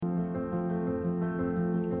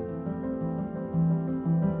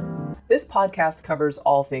This podcast covers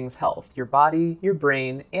all things health, your body, your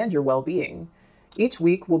brain, and your well-being. Each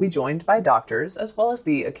week, we'll be joined by doctors, as well as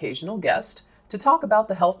the occasional guest, to talk about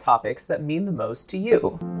the health topics that mean the most to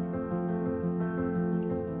you.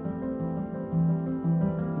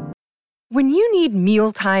 When you need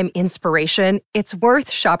mealtime inspiration, it's worth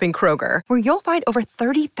shopping Kroger, where you'll find over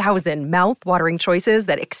 30,000 mouth-watering choices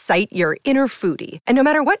that excite your inner foodie. And no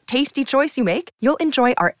matter what tasty choice you make, you'll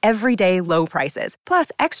enjoy our everyday low prices,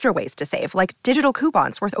 plus extra ways to save, like digital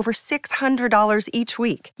coupons worth over $600 each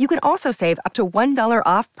week. You can also save up to $1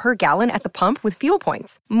 off per gallon at the pump with fuel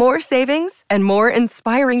points. More savings and more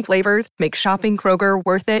inspiring flavors make shopping Kroger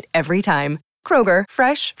worth it every time. Kroger,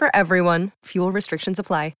 fresh for everyone. Fuel restrictions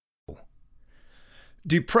apply.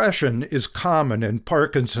 Depression is common in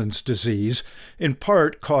Parkinson's disease, in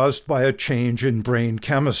part caused by a change in brain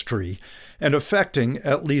chemistry and affecting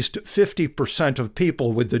at least 50% of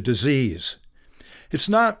people with the disease. It's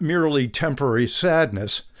not merely temporary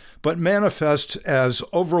sadness, but manifests as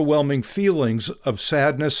overwhelming feelings of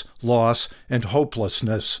sadness, loss, and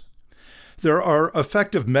hopelessness. There are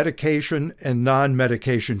effective medication and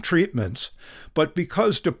non-medication treatments, but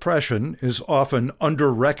because depression is often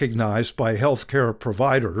under-recognized by healthcare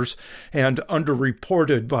providers and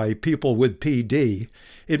underreported by people with PD,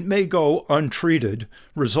 it may go untreated,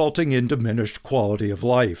 resulting in diminished quality of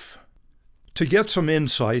life. To get some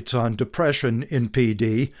insights on depression in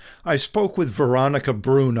PD, I spoke with Veronica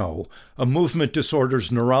Bruno, a movement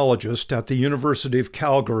disorders neurologist at the University of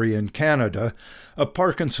Calgary in Canada, a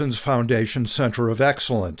Parkinson's Foundation Center of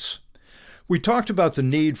Excellence. We talked about the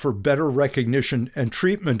need for better recognition and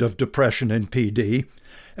treatment of depression in PD,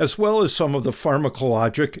 as well as some of the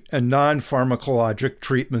pharmacologic and non-pharmacologic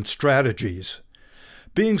treatment strategies.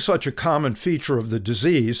 Being such a common feature of the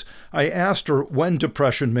disease, I asked her when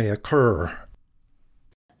depression may occur.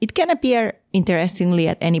 It can appear, interestingly,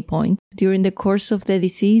 at any point during the course of the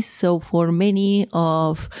disease. So for many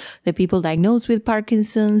of the people diagnosed with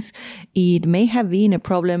Parkinson's, it may have been a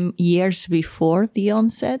problem years before the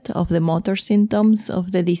onset of the motor symptoms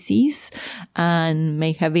of the disease and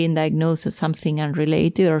may have been diagnosed as something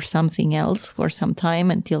unrelated or something else for some time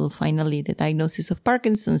until finally the diagnosis of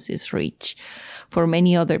Parkinson's is reached. For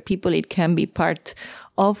many other people, it can be part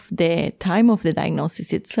of the time of the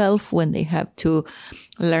diagnosis itself when they have to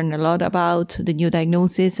learn a lot about the new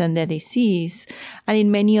diagnosis and the disease. And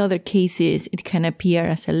in many other cases, it can appear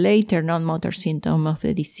as a later non-motor symptom of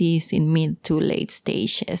the disease in mid to late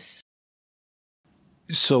stages.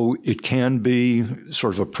 So it can be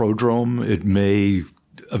sort of a prodrome. It may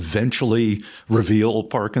eventually reveal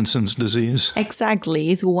Parkinson's disease?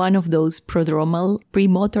 Exactly. It's one of those prodromal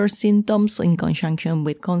premotor symptoms in conjunction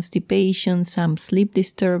with constipation, some sleep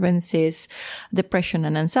disturbances, depression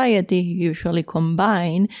and anxiety, usually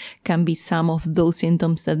combined, can be some of those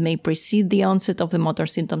symptoms that may precede the onset of the motor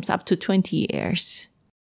symptoms up to 20 years.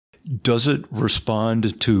 Does it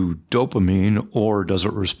respond to dopamine or does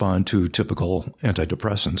it respond to typical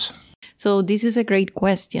antidepressants? So this is a great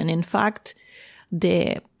question. In fact,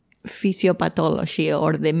 the physiopathology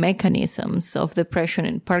or the mechanisms of depression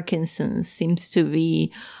and Parkinson's seems to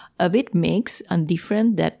be a bit mixed and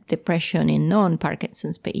different than depression in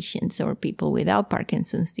non-Parkinson's patients or people without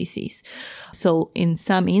Parkinson's disease. So in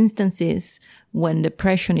some instances, when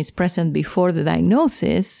depression is present before the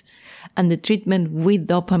diagnosis and the treatment with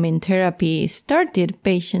dopamine therapy started,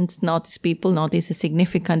 people notice a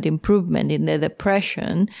significant improvement in the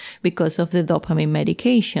depression because of the dopamine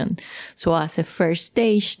medication. So as a first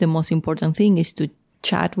stage, the most important thing is to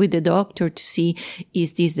chat with the doctor to see,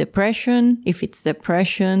 is this depression? If it's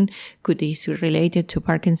depression, could this be related to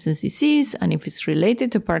Parkinson's disease? And if it's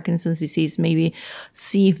related to Parkinson's disease, maybe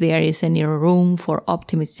see if there is any room for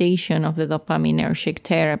optimization of the dopaminergic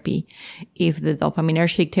therapy. If the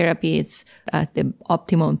dopaminergic therapy is at the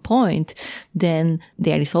optimum point, then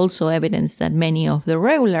there is also evidence that many of the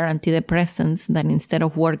regular antidepressants that instead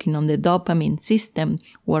of working on the dopamine system,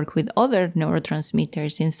 work with other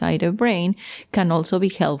neurotransmitters inside the brain, can also be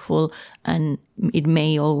helpful, and it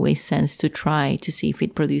may always sense to try to see if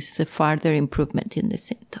it produces a further improvement in the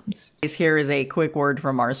symptoms. Here is a quick word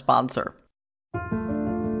from our sponsor.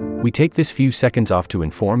 We take this few seconds off to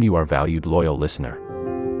inform you, our valued loyal listener,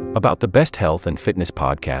 about the best health and fitness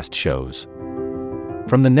podcast shows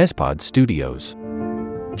from the Nezpod studios.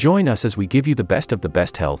 Join us as we give you the best of the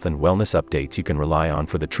best health and wellness updates you can rely on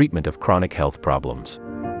for the treatment of chronic health problems.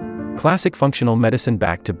 Classic functional medicine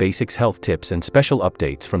back to basics health tips and special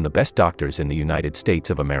updates from the best doctors in the United States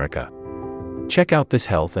of America. Check out this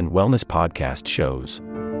health and wellness podcast shows.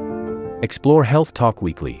 Explore Health Talk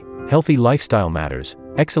Weekly, Healthy Lifestyle Matters,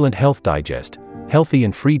 Excellent Health Digest, Healthy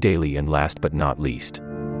and Free Daily, and last but not least,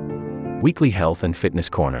 weekly health and fitness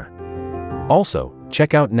corner. Also,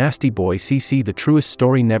 check out Nasty Boy CC, the truest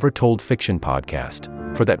story never told fiction podcast,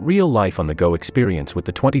 for that real life on the go experience with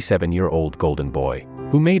the 27-year-old golden boy,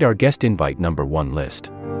 who made our guest invite #1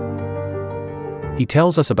 list. He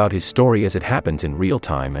tells us about his story as it happens in real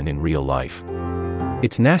time and in real life.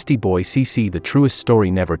 It's Nasty Boy CC, the truest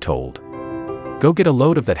story never told. Go get a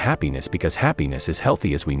load of that happiness, because happiness is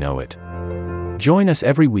healthy as we know it. Join us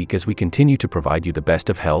every week as we continue to provide you the best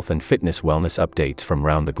of health and fitness wellness updates from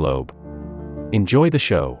around the globe. Enjoy the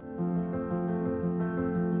show.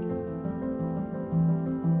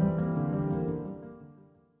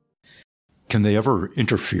 Can they ever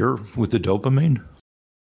interfere with the dopamine?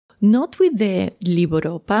 Not with the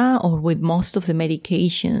levodopa or with most of the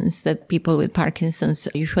medications that people with Parkinson's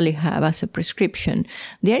usually have as a prescription.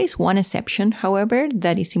 There is one exception, however,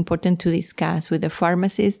 that is important to discuss with the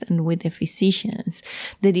pharmacist and with the physicians.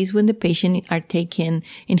 That is when the patient are taking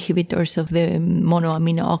inhibitors of the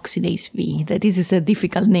monoamino oxidase B. That this is a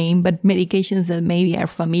difficult name, but medications that maybe are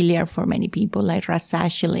familiar for many people, like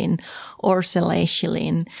rasagiline or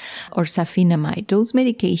seleshilin or safinamide. Those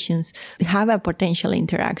medications have a potential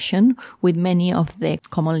interaction with many of the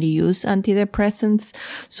commonly used antidepressants.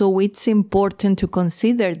 So it's important to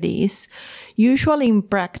consider this. Usually in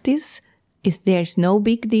practice, if there's no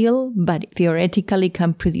big deal, but theoretically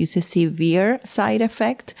can produce a severe side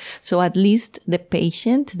effect. So at least the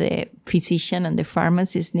patient, the physician, and the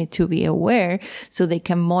pharmacist need to be aware so they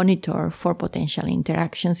can monitor for potential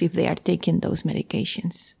interactions if they are taking those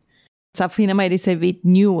medications. Safinamide is a bit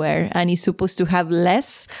newer and is supposed to have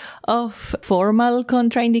less of formal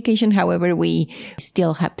contraindication. However, we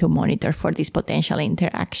still have to monitor for this potential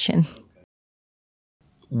interaction.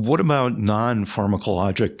 What about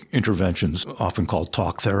non-pharmacologic interventions, often called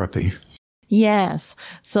talk therapy? Yes.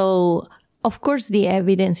 So, of course, the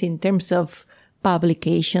evidence in terms of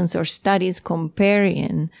publications or studies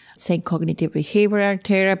comparing, say, cognitive behavioral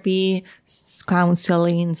therapy,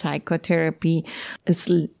 counseling, psychotherapy, is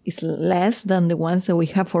less than the ones that we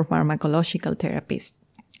have for pharmacological therapies.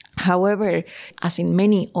 However, as in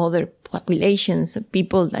many other populations,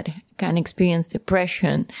 people that can experience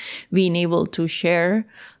depression, being able to share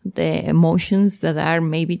the emotions that are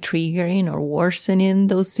maybe triggering or worsening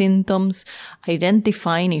those symptoms,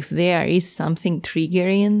 identifying if there is something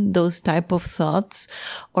triggering those type of thoughts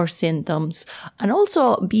or symptoms, and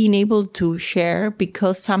also being able to share,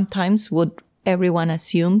 because sometimes what everyone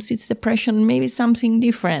assumes it's depression, maybe something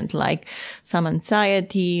different, like some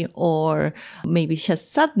anxiety or maybe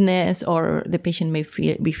just sadness, or the patient may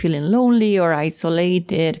be feeling lonely or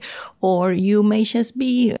isolated, or you may just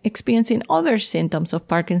be experiencing other symptoms of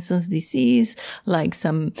Parkinson's disease, like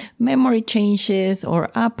some memory changes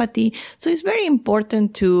or apathy. So it's very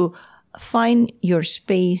important to find your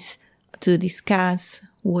space to discuss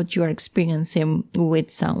what you are experiencing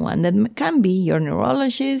with someone. That can be your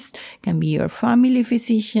neurologist, can be your family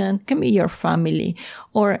physician, can be your family,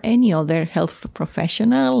 or any other health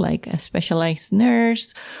professional like a specialized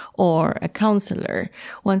nurse or a counselor.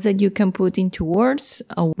 Once that you can put into words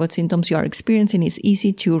what symptoms you are experiencing, it's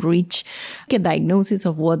easy to reach a diagnosis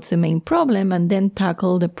of what's the main problem and then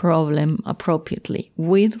tackle the problem appropriately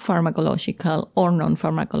with pharmacological or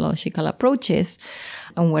non-pharmacological approaches,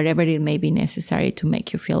 and wherever it may be necessary to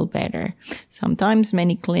make you feel better. Sometimes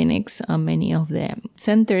many clinics, many of the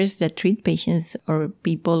centers that treat patients or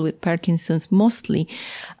people with Parkinson's mostly,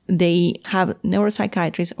 they have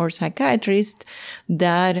neuropsychiatrists or psychiatrists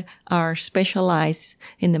that are specialized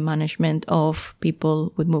in the management of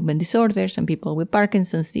people with movement disorders and people with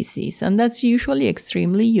Parkinson's disease. And that's usually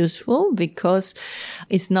extremely useful because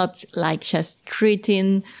it's not like just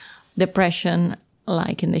treating depression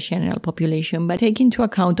like in the general population, but take into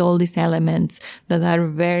account all these elements that are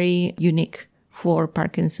very unique for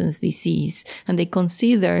Parkinson's disease, and they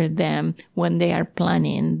consider them when they are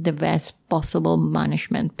planning the best possible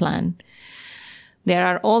management plan. There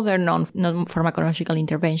are other non-pharmacological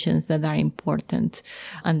interventions that are important,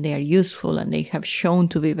 and they are useful, and they have shown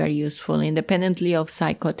to be very useful independently of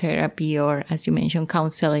psychotherapy or, as you mentioned,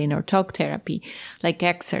 counseling or talk therapy, like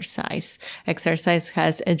exercise. Exercise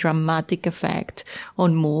has a dramatic effect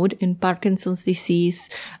on mood in Parkinson's disease.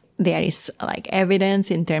 There is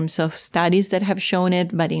evidence in terms of studies that have shown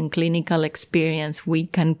it, but in clinical experience, we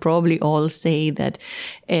can probably all say that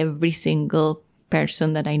every single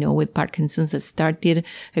person that I know with Parkinson's that started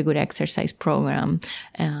a good exercise program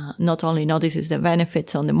not only notices the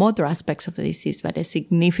benefits on the motor aspects of the disease, but a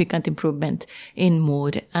significant improvement in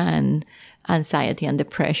mood and anxiety and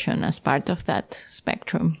depression as part of that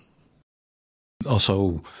spectrum.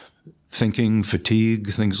 Also, thinking,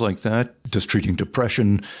 fatigue, things like that? Does treating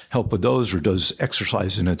depression help with those, or does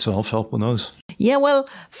exercise in itself help with those? Yeah, well,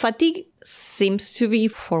 fatigue seems to be,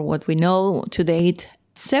 for what we know to date,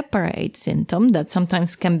 separate symptom that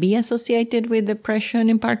sometimes can be associated with depression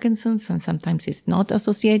in Parkinson's and sometimes is not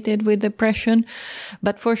associated with depression.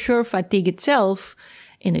 But for sure, fatigue itself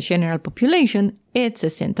in the general population, it's a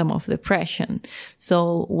symptom of depression.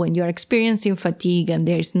 So when you're experiencing fatigue and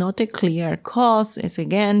there's not a clear cause, it's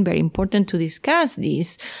again very important to discuss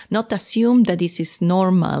this, not assume that this is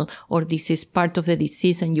normal or this is part of the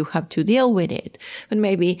disease and you have to deal with it. But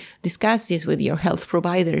maybe discuss this with your health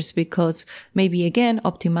providers, because maybe again,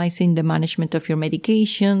 optimizing the management of your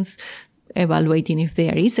medications, evaluating if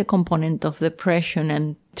there is a component of depression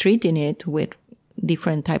and treating it with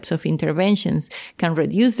different types of interventions can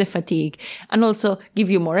reduce the fatigue and also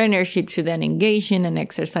give you more energy to then engage in an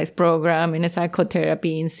exercise program, in a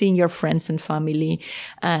psychotherapy, in seeing your friends and family,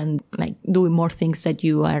 and like doing more things that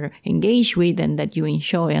you are engaged with and that you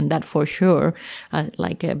enjoy. And that for sure,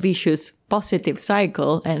 like a vicious positive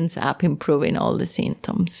cycle, ends up improving all the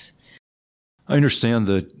symptoms. I understand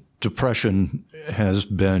that depression has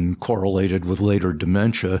been correlated with later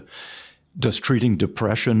dementia. Does treating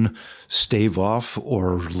depression stave off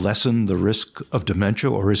or lessen the risk of dementia,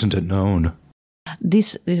 or isn't it known?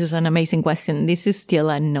 This is an amazing question. This is still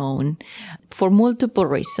unknown for multiple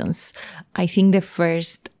reasons. I think the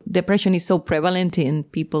first, depression is so prevalent in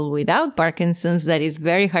people without Parkinson's that it's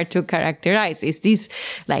very hard to characterize. Is this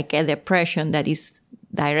like a depression that is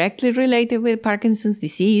directly related with Parkinson's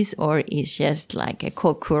disease, or is just like a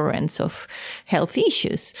co-occurrence of health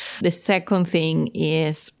issues? The second thing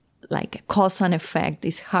is like cause and effect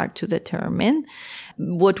is hard to determine.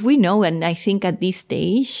 What we know, and I think at this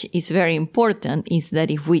stage is very important, is that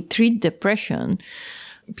if we treat depression,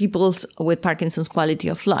 people's with Parkinson's quality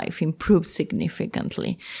of life improves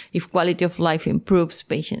significantly. If quality of life improves,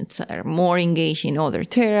 patients are more engaged in other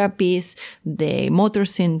therapies, the motor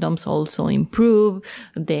symptoms also improve,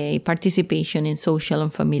 the participation in social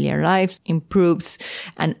and familiar lives improves,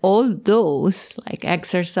 and all those, like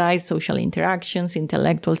exercise, social interactions,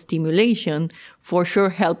 intellectual stimulation, for sure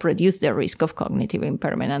help reduce the risk of cognitive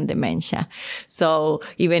impairment and dementia. So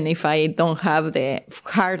even if I don't have the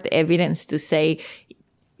hard evidence to say,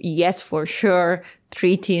 yes, for sure,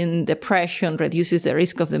 treating depression reduces the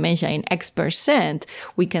risk of dementia in X%,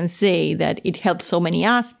 we can say that it helps so many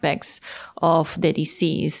aspects of the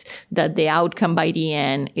disease that the outcome by the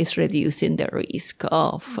end is reducing the risk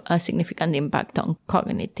of a significant impact on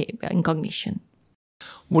cognition.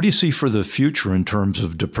 What do you see for the future in terms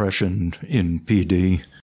of depression in PD?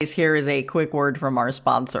 Here is a quick word from our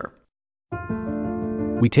sponsor.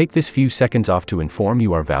 We take this few seconds off to inform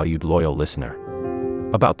you, our valued loyal listener,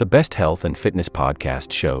 about the best health and fitness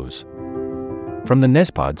podcast shows from the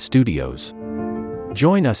NESPOD studios.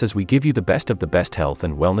 Join us as we give you the best of the best health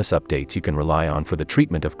and wellness updates you can rely on for the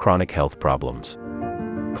treatment of chronic health problems.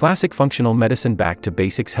 Classic functional medicine back to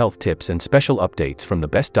basics health tips and special updates from the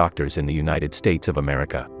best doctors in the United States of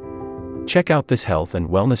America. Check out this health and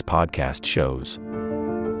wellness podcast shows.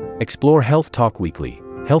 Explore Health Talk Weekly,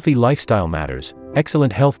 Healthy Lifestyle Matters,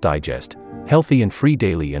 Excellent Health Digest, Healthy and Free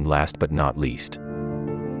Daily, and last but not least,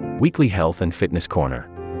 Weekly Health and Fitness Corner.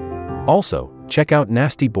 Also, check out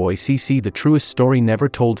Nasty Boy CC, the truest story never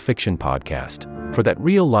told fiction podcast, for that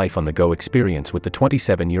real life on the go experience with the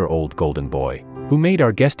 27-year-old golden boy, who made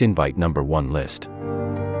our guest invite #1 list.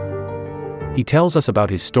 He tells us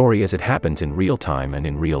about his story as it happens in real time and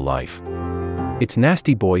in real life. It's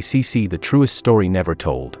Nasty Boy CC, the truest story never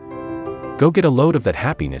told. Go get a load of that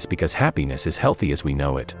happiness, because happiness is healthy as we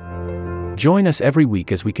know it. Join us every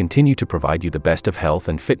week as we continue to provide you the best of health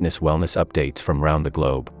and fitness wellness updates from around the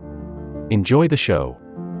globe. Enjoy the show.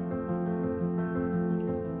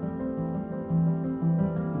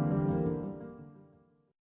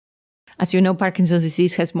 As you know, Parkinson's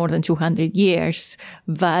disease has more than 200 years,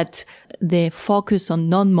 but the focus on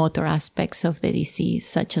non-motor aspects of the disease,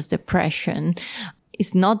 such as depression,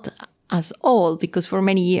 is not as old, because for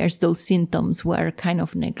many years those symptoms were kind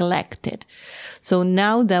of neglected. So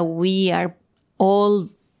now that we are all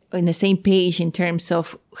on the same page in terms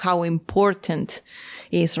of how important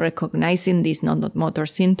is recognizing these non-motor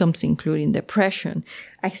symptoms, including depression,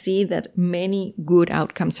 I see that many good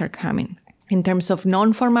outcomes are coming. In terms of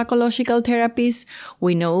non-pharmacological therapies,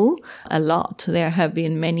 we know a lot. There have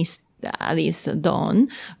been many that is done,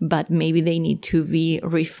 but maybe they need to be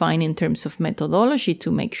refined in terms of methodology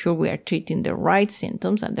to make sure we are treating the right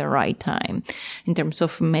symptoms at the right time. In terms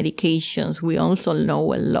of medications, we also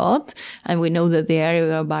know a lot, and we know that there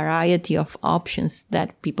are a variety of options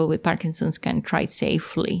that people with Parkinson's can try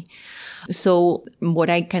safely. So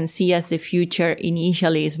what I can see as the future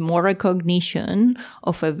initially is more recognition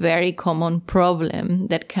of a very common problem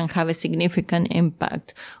that can have a significant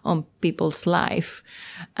impact on people's life.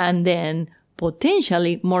 And then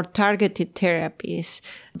potentially more targeted therapies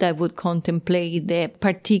that would contemplate the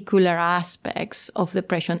particular aspects of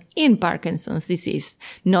depression in Parkinson's disease,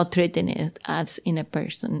 not treating it as in a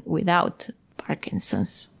person without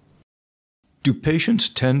Parkinson's. Do patients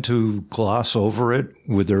tend to gloss over it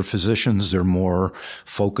with their physicians? They're more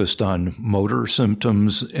focused on motor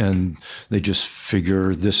symptoms and they just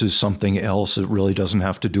figure this is something else. It really doesn't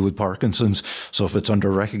have to do with Parkinson's. So if it's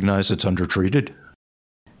under-recognized, it's under-treated?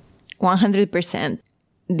 100%.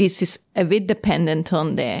 This is a bit dependent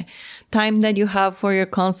on the time that you have for your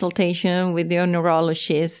consultation with your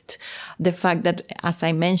neurologist. The fact that, as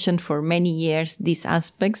I mentioned, for many years, these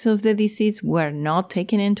aspects of the disease were not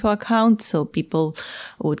taken into account. So people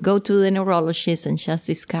would go to the neurologist and just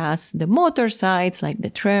discuss the motor sides, like the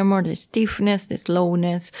tremor, the stiffness, the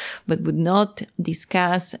slowness, but would not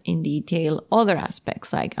discuss in detail other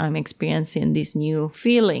aspects, like I'm experiencing these new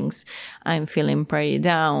feelings. I'm feeling pretty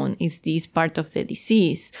down. Is this part of the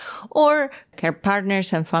disease? Or care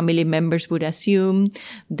partners and family members would assume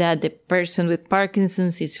that the person with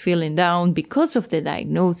Parkinson's is feeling down because of the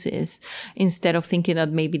diagnosis, instead of thinking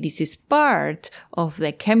that maybe this is part of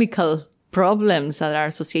the chemical problems that are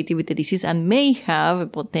associated with the disease and may have a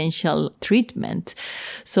potential treatment.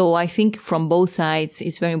 So I think from both sides,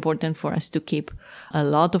 it's very important for us to keep a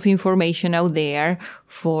lot of information out there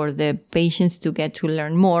for the patients to get to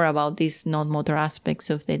learn more about these non-motor aspects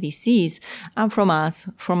of the disease. And from us,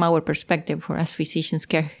 from our perspective, for us physicians,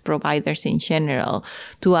 care providers in general,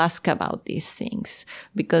 to ask about these things.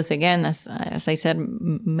 Because again, as I said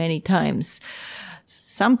many times,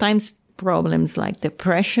 sometimes problems like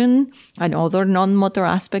depression and other non-motor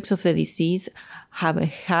aspects of the disease have a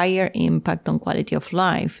higher impact on quality of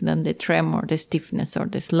life than the tremor, the stiffness, or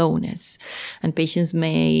the slowness. And patients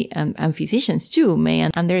may, and physicians too,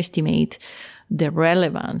 may underestimate the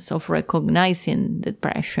relevance of recognizing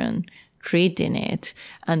depression, treating it,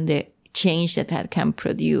 and the change that that can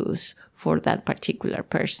produce for that particular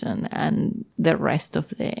person and the rest of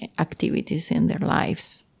the activities in their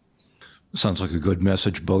lives. Sounds like a good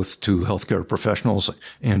message both to healthcare professionals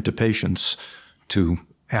and to patients to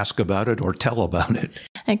ask about it or tell about it.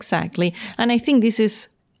 Exactly. And I think this is,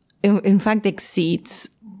 in fact, exceeds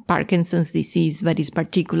Parkinson's disease, but is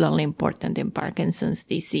particularly important in Parkinson's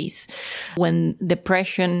disease. When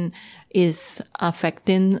depression is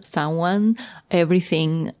affecting someone,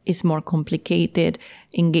 everything is more complicated.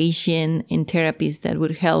 Engaging in therapies that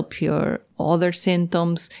would help your other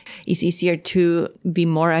symptoms is easier to be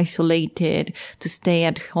more isolated, to stay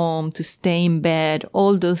at home, to stay in bed.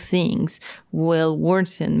 All those things will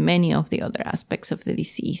worsen many of the other aspects of the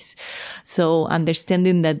disease. So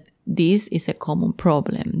understanding that this is a common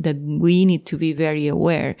problem, that we need to be very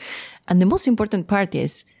aware. And the most important part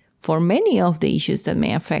is, for many of the issues that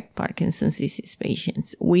may affect Parkinson's disease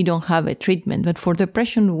patients, we don't have a treatment. But for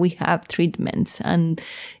depression, we have treatments. And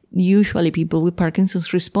usually people with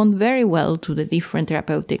Parkinson's respond very well to the different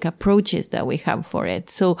therapeutic approaches that we have for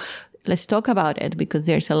it. So let's talk about it, because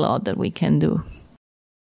there's a lot that we can do.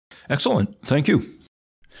 Excellent. Thank you.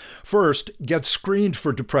 First, get screened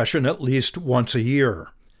for depression at least once a year.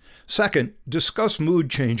 Second, discuss mood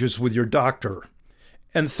changes with your doctor.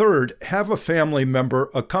 And third, have a family member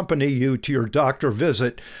accompany you to your doctor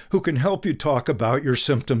visit who can help you talk about your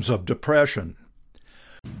symptoms of depression.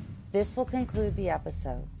 This will conclude the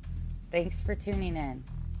episode. Thanks for tuning in.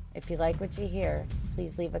 If you like what you hear,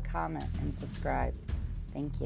 please leave a comment and subscribe. Thank you.